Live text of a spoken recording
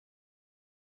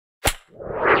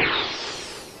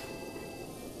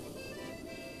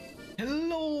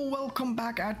welcome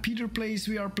back at Peter Plays.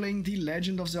 We are playing the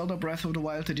Legend of Zelda Breath of the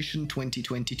Wild Edition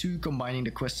 2022, combining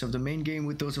the quests of the main game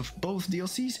with those of both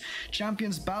DLCs,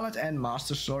 Champion's Ballad and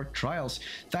Master Sword Trials.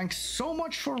 Thanks so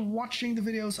much for watching the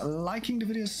videos, liking the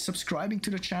videos, subscribing to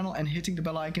the channel and hitting the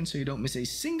bell icon so you don't miss a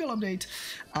single update.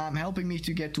 Helping me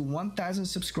to get to 1000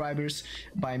 subscribers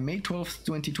by May 12th,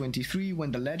 2023,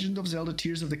 when the Legend of Zelda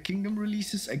Tears of the Kingdom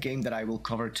releases, a game that I will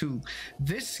cover too.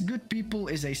 This, good people,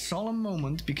 is a solemn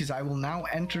moment because I will now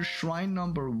enter shrine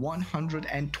number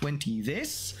 120.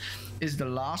 This is the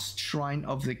last shrine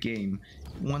of the game.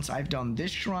 Once I've done this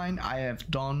shrine, I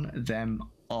have done them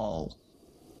all.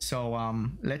 So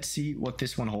let's see what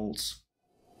this one holds.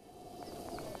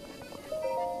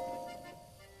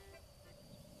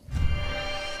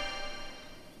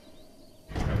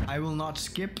 I will not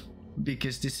skip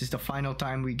because this is the final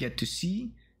time we get to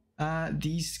see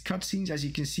these cutscenes. As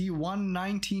you can see,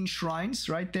 119 shrines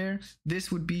right there.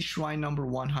 This would be shrine number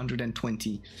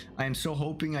 120. I am so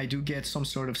hoping I do get some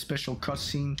sort of special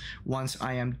cutscene once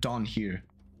I am done here.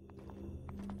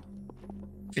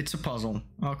 It's a puzzle.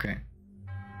 Okay.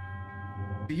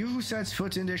 To you who sets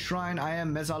foot in this shrine, I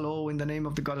am Mezza. In the name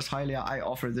of the goddess Hylia, I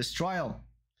offer this trial.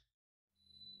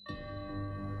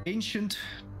 Ancient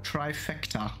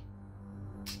Trifecta.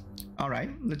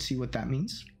 Alright, let's see what that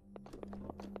means.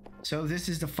 So this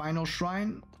is the final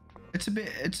shrine. It's a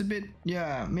bit,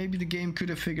 yeah, maybe the game could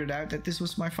have figured out that this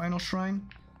was my final shrine.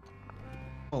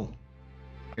 Oh,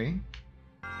 okay.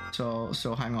 So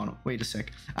hang on, wait a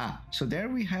sec. So there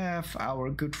we have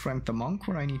our good friend the monk,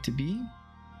 where I need to be.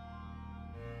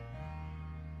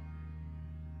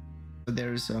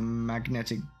 There's a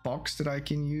magnetic box that I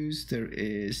can use. There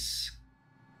is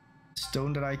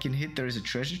stone that I can hit. There is a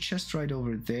treasure chest right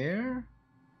over there.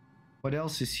 What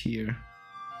else is here?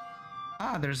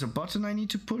 There's a button I need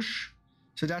to push.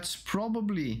 So that's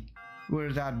probably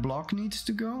where that block needs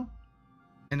to go.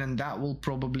 And then that will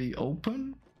probably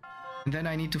open. And then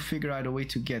I need to figure out a way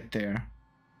to get there.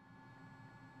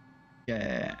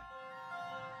 Yeah.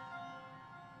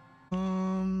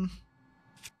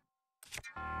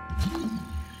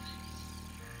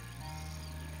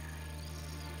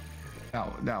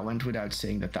 That went without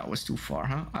saying that that was too far,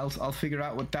 huh? I'll figure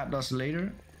out what that does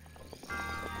later.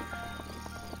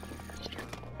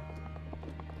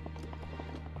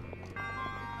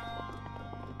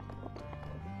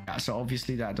 Yeah, so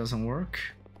obviously that doesn't work.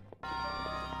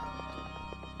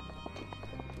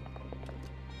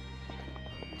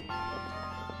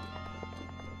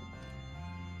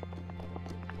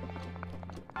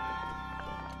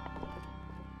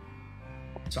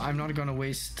 So I'm not gonna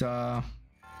waste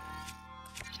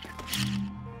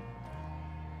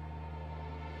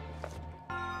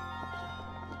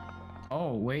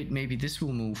oh wait, maybe this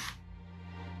will move.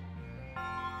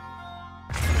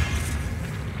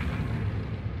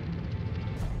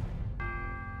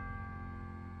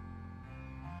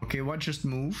 Okay, what just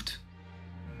moved?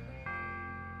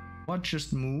 What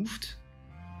just moved?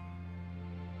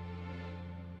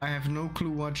 I have no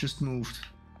clue what just moved.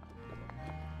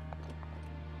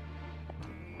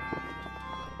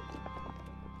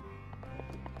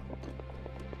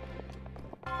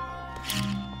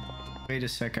 Wait a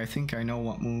sec, I think I know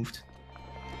what moved.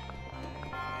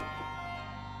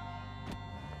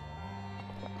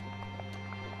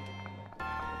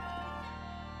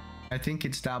 I think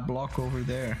it's that block over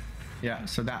there. Yeah,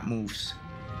 so that moves.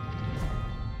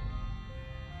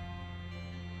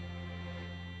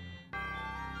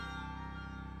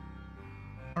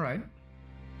 All right.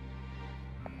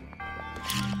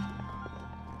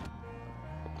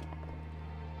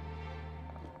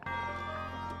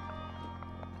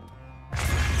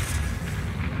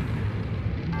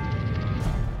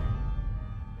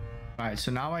 Alright,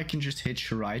 so now I can just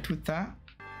hitch right with that.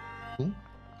 Cool.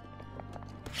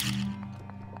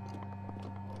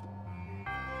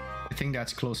 I think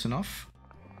that's close enough.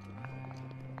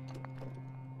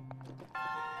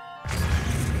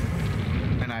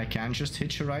 And I can just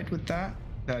hitch a right with that.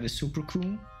 That is super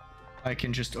cool. I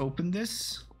can just open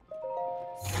this.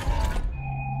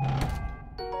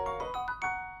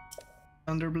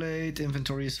 Thunderblade,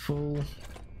 inventory is full.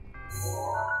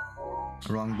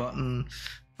 Wrong button.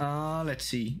 Let's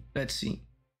see.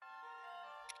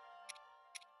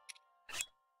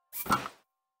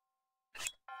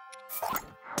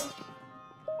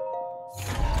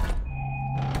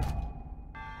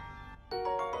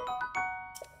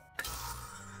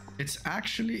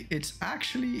 It's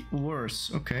actually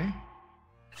worse. Okay.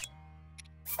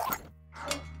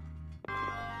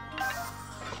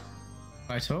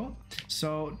 Righto.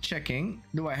 So checking.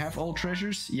 Do I have all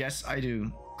treasures? Yes, I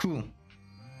do. Cool.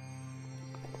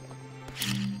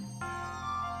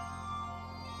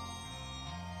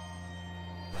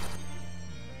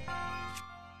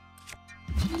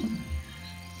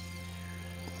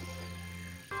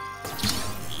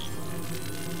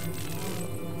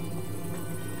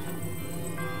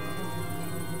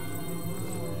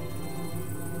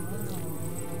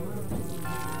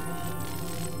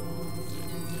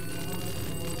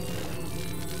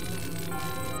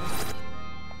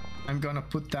 I'm gonna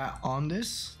put that on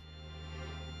this.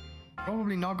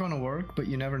 Probably not gonna work, but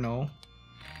you never know.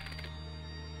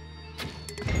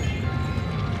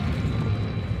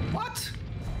 What?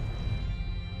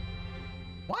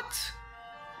 What?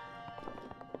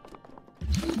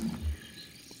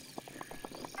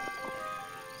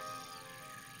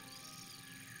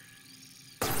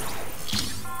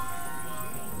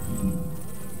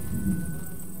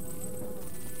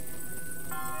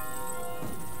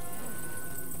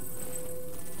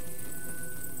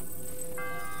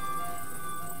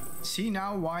 See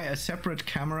now why a separate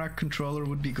camera controller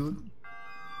would be good?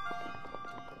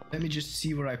 Let me just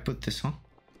see where I put this, huh?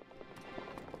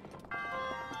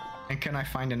 And can I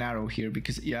find an arrow here?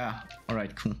 Because, yeah.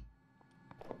 Alright, cool.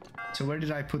 So where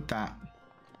did I put that?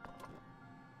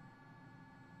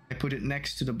 I put it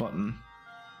next to the button.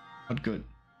 Not good.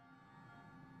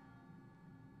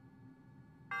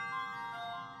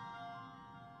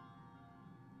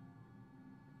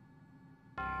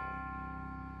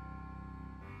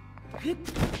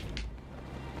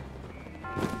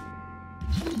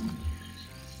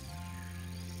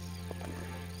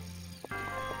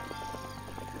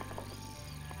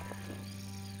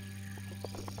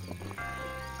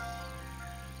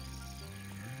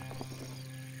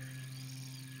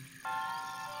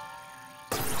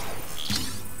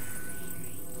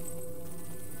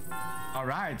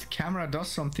 Alright, camera does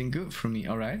something good for me.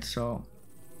 Alright, so...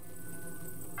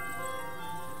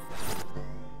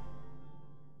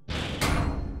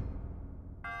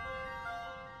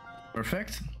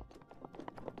 Perfect.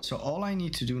 So all I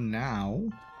need to do now...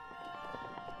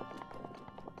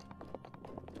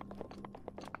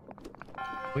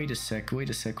 Wait a sec, wait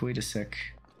a sec, wait a sec.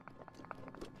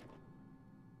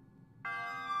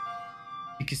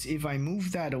 Because if I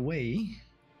move that away,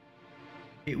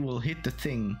 it will hit the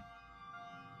thing.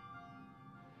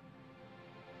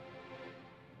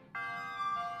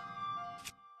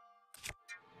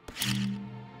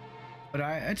 But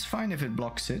it's fine if it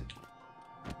blocks it.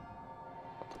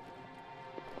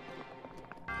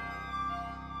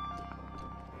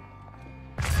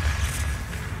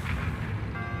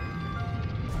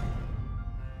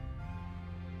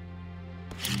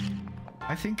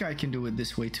 I think I can do it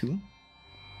this way too.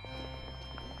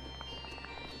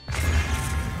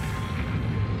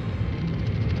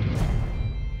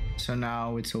 So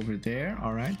now it's over there.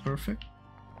 All right, perfect.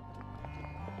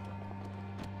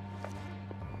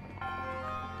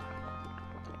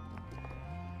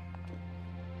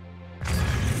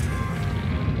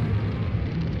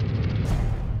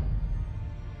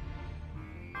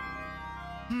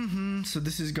 So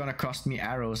this is gonna cost me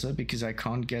arrows, because I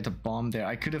can't get a bomb there.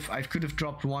 I could have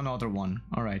dropped one other one.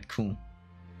 All right, cool.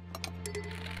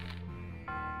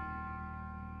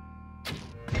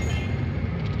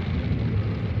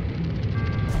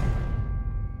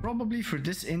 Probably for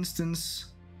this instance,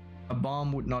 a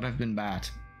bomb would not have been bad,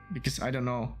 because I don't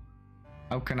know.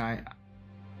 How can I?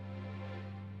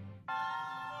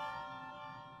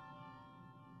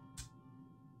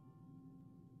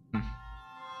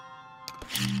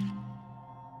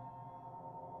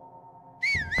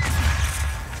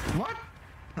 What?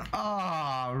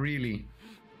 Ah, really?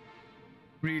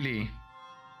 Really?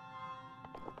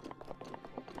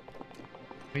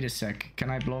 Wait a sec. Can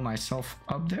I blow myself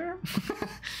up there?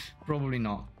 Probably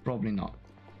not. Probably not.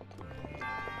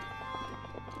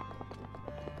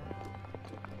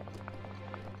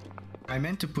 I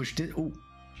meant to push this. Oh.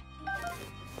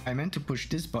 I meant to push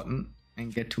this button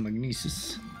and get to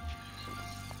Magnesis.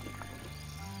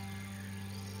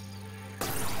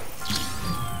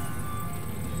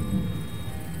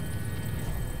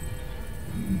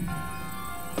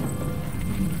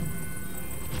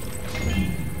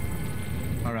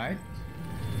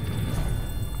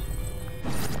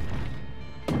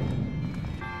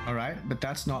 But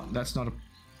that's not a...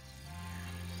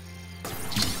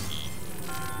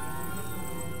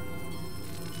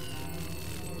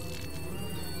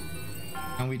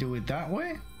 Can we do it that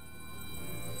way?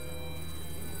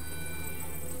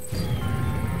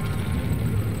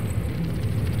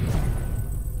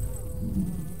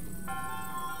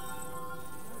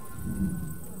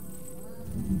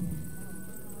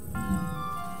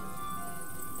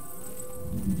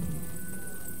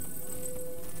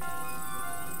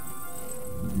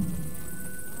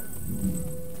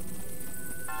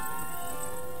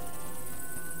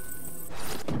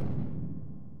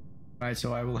 Right,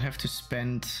 so I will have to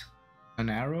spend an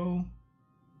arrow.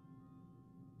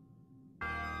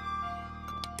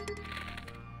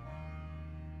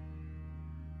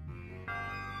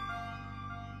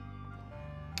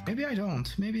 Maybe I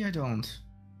don't. Maybe I don't.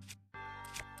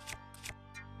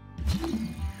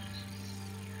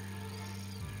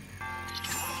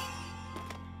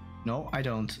 No, I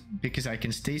don't. Because I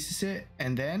can stasis it,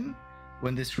 and then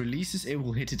when this releases, it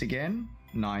will hit it again.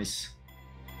 Nice.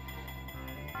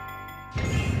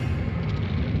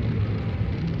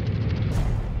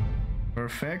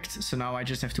 Perfect. So now I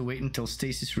just have to wait until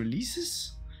stasis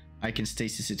releases. I can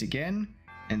stasis it again,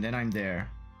 and then I'm there.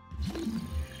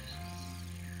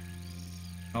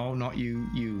 Oh, not you,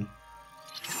 you.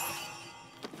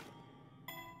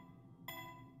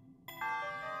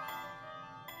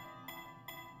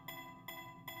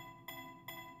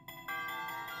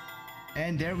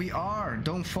 And there we are.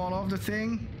 Don't fall off the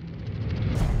thing.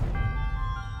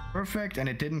 Perfect, and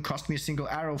it didn't cost me a single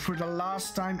arrow for the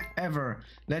last time ever.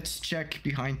 Let's check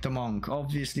behind the monk.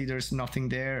 Obviously there's nothing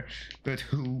there, but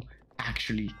who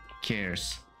actually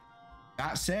cares?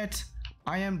 That said,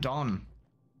 I am done.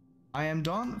 I am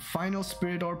done. Final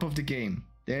spirit orb of the game.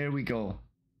 There we go.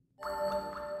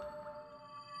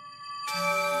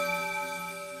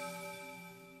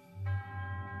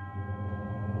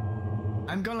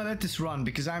 I'm gonna let this run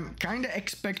because I'm kinda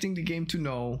expecting the game to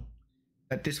know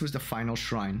that this was the final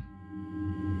shrine.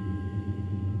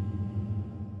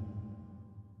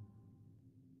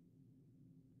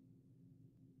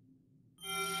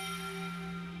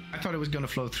 I thought it was gonna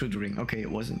flow through the ring. Okay,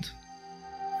 it wasn't.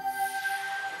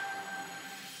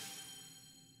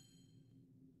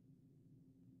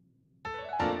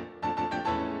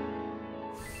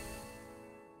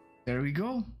 There we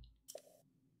go.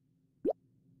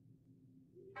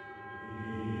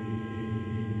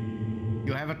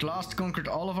 You have at last conquered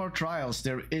all of our trials.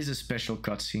 There is a special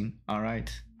cutscene.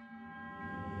 Alright.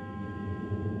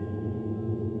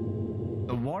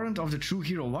 The warrant of the true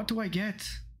hero. What do I get?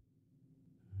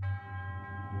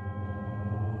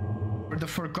 For the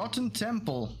Forgotten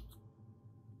Temple.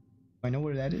 I know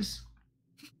where that is.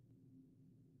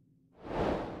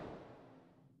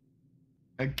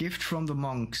 A gift from the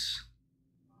monks.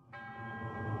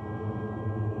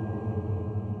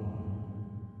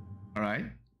 Alright.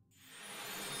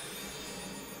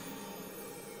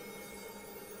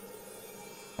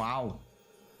 Wow.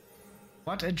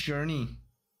 What a journey.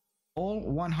 All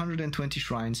 120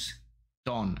 shrines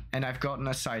done. And I've gotten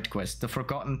a side quest, the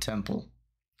Forgotten Temple.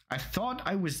 I thought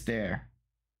I was there.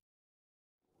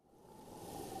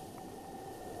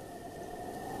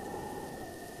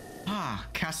 Ah,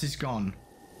 Cass is gone.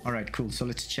 Alright, cool. So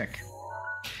let's check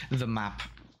the map.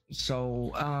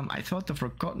 So, I thought the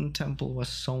Forgotten Temple was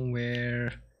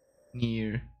somewhere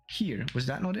near here. Was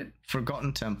that not it?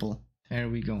 Forgotten Temple. There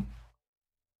we go.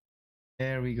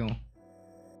 There we go.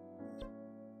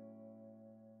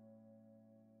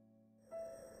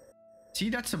 See,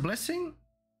 that's a blessing?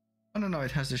 Oh, no,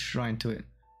 it has a shrine to it.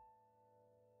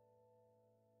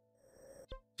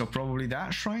 So probably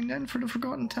that shrine then for the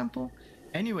Forgotten Temple?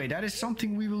 Anyway, that is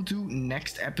something we will do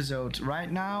next episode.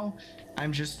 Right now,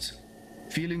 I'm just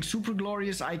feeling super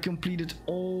glorious. I completed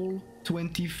all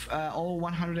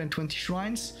 120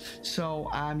 shrines. So,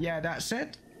 yeah, that's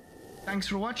it. Thanks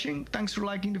for watching, thanks for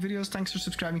liking the videos, thanks for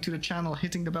subscribing to the channel,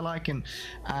 hitting the bell icon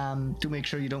to make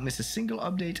sure you don't miss a single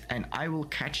update, and I will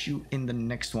catch you in the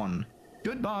next one.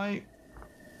 Goodbye!